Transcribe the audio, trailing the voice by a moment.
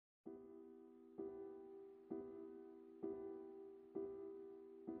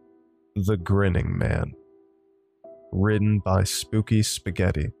The Grinning Man, written by Spooky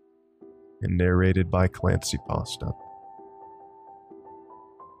Spaghetti and narrated by CLANCYPASTA.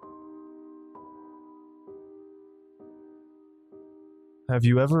 Have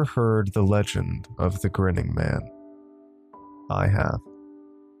you ever heard the legend of the Grinning Man? I have.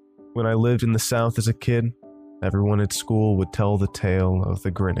 When I lived in the South as a kid, everyone at school would tell the tale of the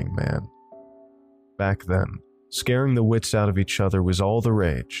Grinning Man. Back then, scaring the wits out of each other was all the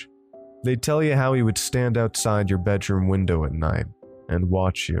rage. They'd tell you how he would stand outside your bedroom window at night and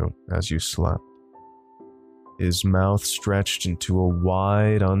watch you as you slept. His mouth stretched into a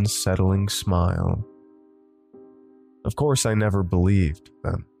wide, unsettling smile. Of course, I never believed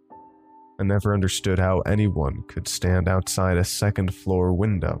them. I never understood how anyone could stand outside a second-floor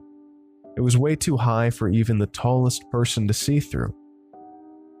window. It was way too high for even the tallest person to see through.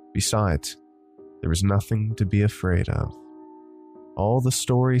 Besides, there was nothing to be afraid of. All the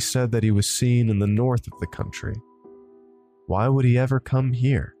stories said that he was seen in the north of the country. Why would he ever come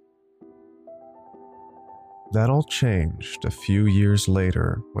here? That all changed a few years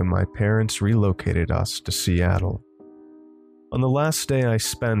later when my parents relocated us to Seattle. On the last day I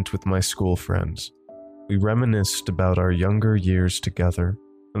spent with my school friends, we reminisced about our younger years together,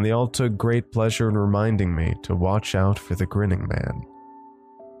 and they all took great pleasure in reminding me to watch out for the Grinning Man.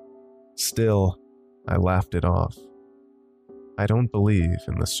 Still, I laughed it off. I don't believe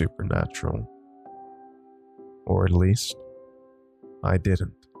in the supernatural. Or at least, I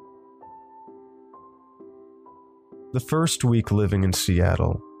didn't. The first week living in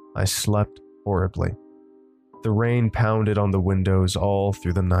Seattle, I slept horribly. The rain pounded on the windows all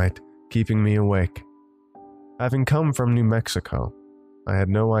through the night, keeping me awake. Having come from New Mexico, I had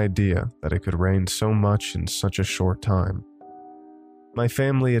no idea that it could rain so much in such a short time. My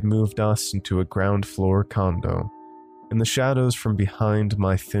family had moved us into a ground-floor condo, and the shadows from behind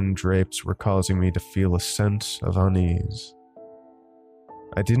my thin drapes were causing me to feel a sense of unease.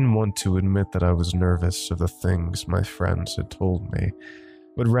 I didn't want to admit that I was nervous of the things my friends had told me,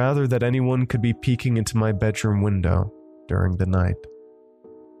 but rather that anyone could be peeking into my bedroom window during the night.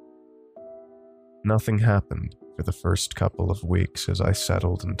 Nothing happened for the first couple of weeks as I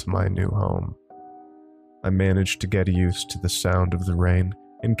settled into my new home. I managed to get used to the sound of the rain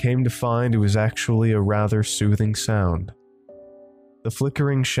and came to find it was actually a rather soothing sound. The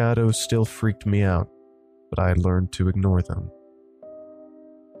flickering shadows still freaked me out, but I had learned to ignore them.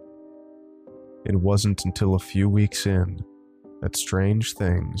 It wasn't until a few weeks in that strange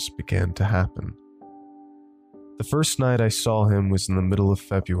things began to happen. The first night I saw him was in the middle of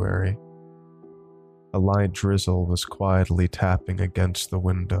February. A light drizzle was quietly tapping against the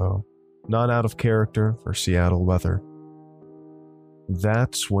window, not out of character for Seattle weather.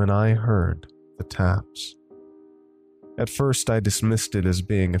 That's when I heard the taps. At first, I dismissed it as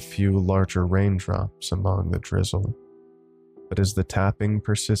being a few larger raindrops among the drizzle. But as the tapping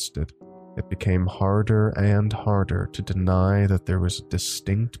persisted, it became harder and harder to deny that there was a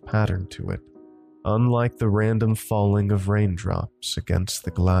distinct pattern to it, unlike the random falling of raindrops against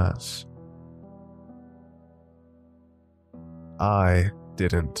the glass. I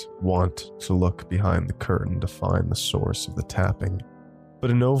didn't want to look behind the curtain to find the source of the tapping,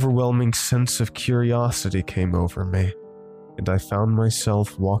 but an overwhelming sense of curiosity came over me, and I found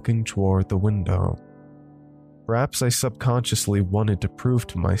myself walking toward the window. Perhaps I subconsciously wanted to prove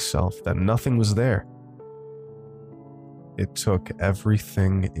to myself that nothing was there. It took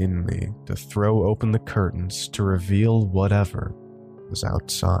everything in me to throw open the curtains to reveal whatever was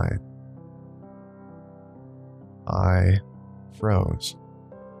outside. I froze.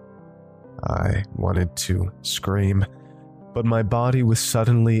 I wanted to scream, but my body was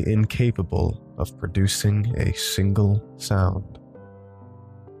suddenly incapable of producing a single sound.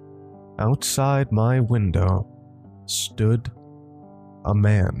 Outside my window stood a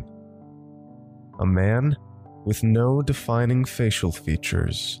man. A man with no defining facial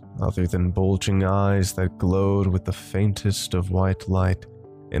features other than bulging eyes that glowed with the faintest of white light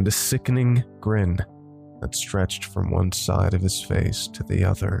and a sickening grin that stretched from one side of his face to the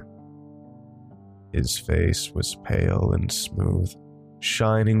other. His face was pale and smooth,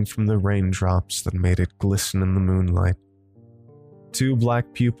 shining from the raindrops that made it glisten in the moonlight. Two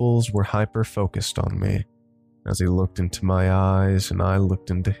black pupils were hyper-focused on me as he looked into my eyes and I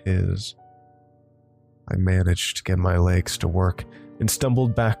looked into his. I managed to get my legs to work and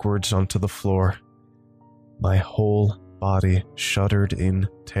stumbled backwards onto the floor. My whole body shuddered in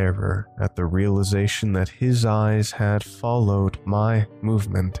terror at the realization that his eyes had followed my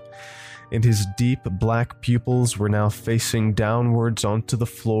movement, and his deep black pupils were now facing downwards onto the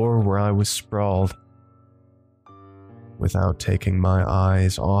floor where I was sprawled. Without taking my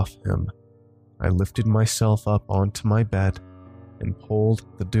eyes off him, I lifted myself up onto my bed and pulled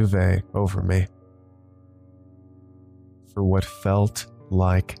the duvet over me. For what felt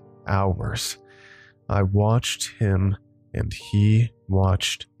like hours, I watched him and he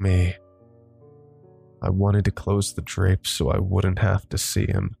watched me. I wanted to close the drapes so I wouldn't have to see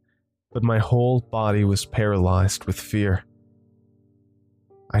him, but my whole body was paralyzed with fear.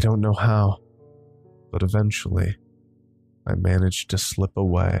 I don't know how, but eventually, I managed to slip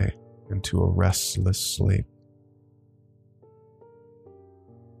away into a restless sleep.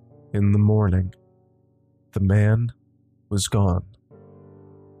 In the morning, the man was gone.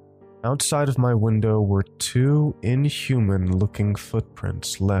 Outside of my window were 2 inhuman-looking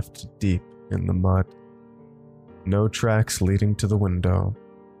footprints left deep in the mud. No tracks leading to the window,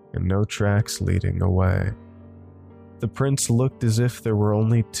 and no tracks leading away. The prints looked as if there were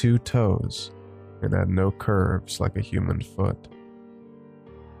only 2 toes, and had no curves like a human foot.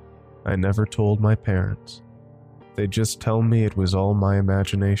 I never told my parents. They just tell me it was all my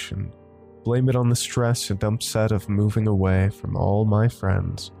imagination, blame it on the stress and upset of moving away from all my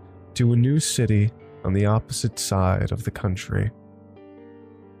friends to a new city on the opposite side of the country.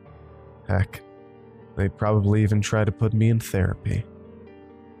 Heck, they'd probably even try to put me in therapy.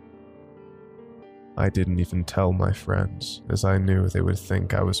 I didn't even tell my friends, as I knew they would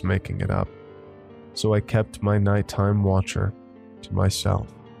think I was making it up, so I kept my nighttime watcher to myself.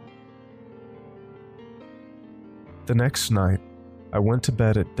 The next night, I went to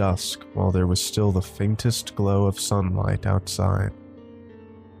bed at dusk while there was still the faintest glow of sunlight outside.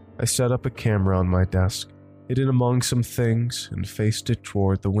 I set up a camera on my desk, hid it among some things, and faced it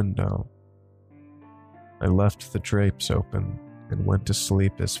toward the window. I left the drapes open and went to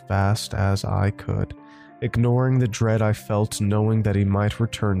sleep as fast as I could, ignoring the dread I felt knowing that he might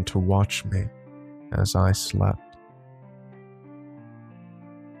return to watch me as I slept.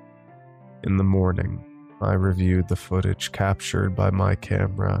 In the morning, I reviewed the footage captured by my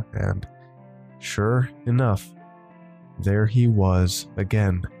camera and, sure enough, there he was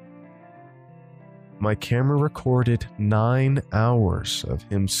again. My camera recorded 9 hours of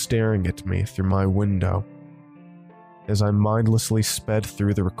him staring at me through my window. As I mindlessly sped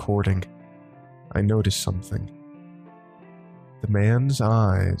through the recording, I noticed something. The man's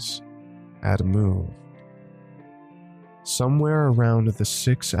eyes had moved. Somewhere around the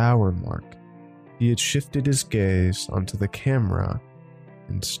 6-hour mark, he had shifted his gaze onto the camera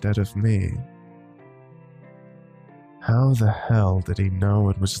instead of me. How the hell did he know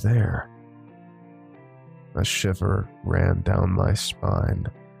it was there? A shiver ran down my spine,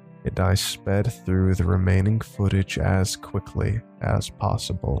 and I sped through the remaining footage as quickly as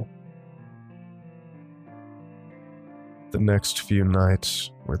possible. The next few nights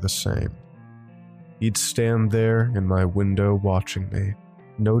were the same. He'd stand there in my window watching me,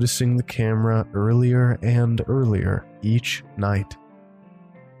 noticing the camera earlier and earlier each night.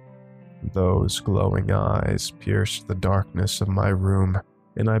 Those glowing eyes pierced the darkness of my room,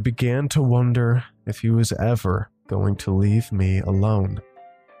 and I began to wonder if he was ever going to leave me alone.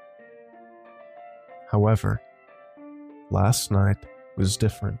 However, last night was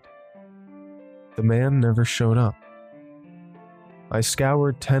different. The man never showed up. I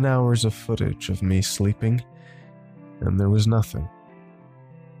scoured 10 hours of footage of me sleeping, and there was nothing.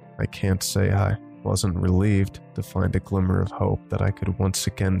 I can't say I wasn't relieved to find a glimmer of hope that I could once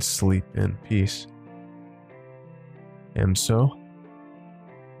again sleep in peace. And so,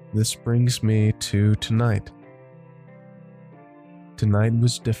 this brings me to tonight. Tonight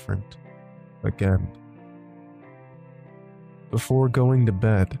was different, again. Before going to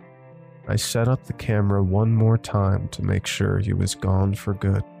bed, I set up the camera one more time to make sure he was gone for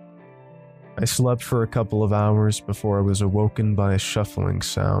good. I slept for a couple of hours before I was awoken by a shuffling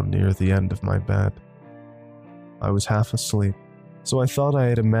sound near the end of my bed. I was half asleep, so I thought I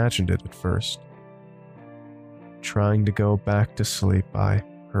had imagined it at first. Trying to go back to sleep, I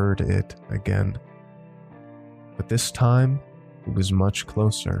heard it again. But this time, it was much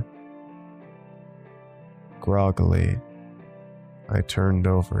closer. Groggily, I turned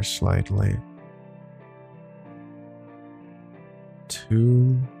over slightly.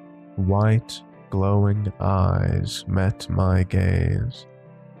 2 white, glowing eyes met my gaze.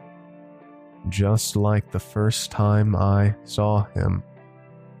 Just like the first time I saw him,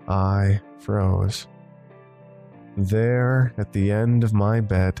 I froze. There, at the end of my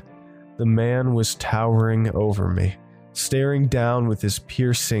bed, the man was towering over me, staring down with his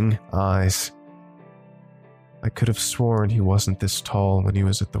piercing eyes. I could have sworn he wasn't this tall when he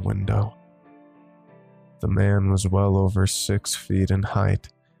was at the window. The man was well over 6 feet in height,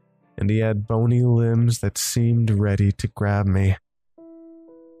 and he had bony limbs that seemed ready to grab me.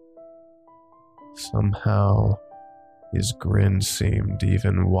 Somehow, his grin seemed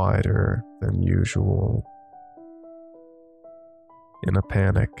even wider than usual. In a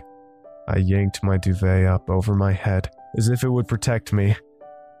panic, I yanked my duvet up over my head as if it would protect me,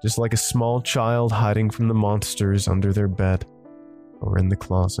 just like a small child hiding from the monsters under their bed or in the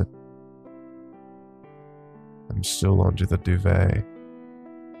closet. I'm still under the duvet,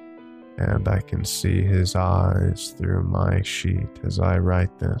 and I can see his eyes through my sheet as I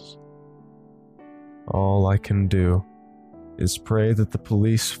write this. All I can do is pray that the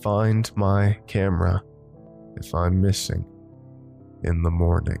police find my camera if I'm missing in the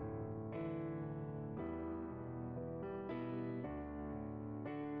morning.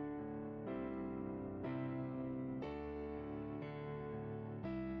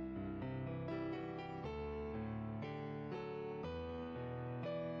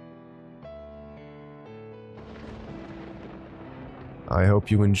 I hope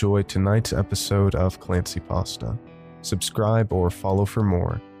you enjoyed tonight's episode of CLANCYPASTA. Subscribe or follow for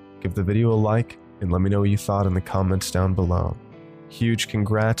more. Give the video a like and let me know what you thought in the comments down below. Huge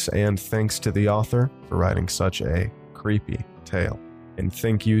congrats and thanks to the author for writing such a creepy tale. And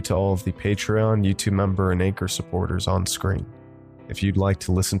thank you to all of the Patreon, YouTube member, and Anchor supporters on screen. If you'd like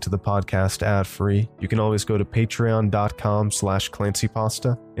to listen to the podcast ad-free, you can always go to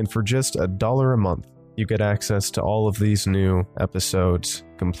patreon.com/CLANCYPASTA, and for just $1 a month, you get access to all of these new episodes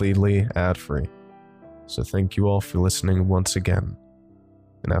completely ad-free. So thank you all for listening once again,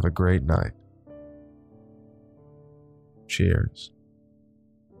 and have a great night. Cheers.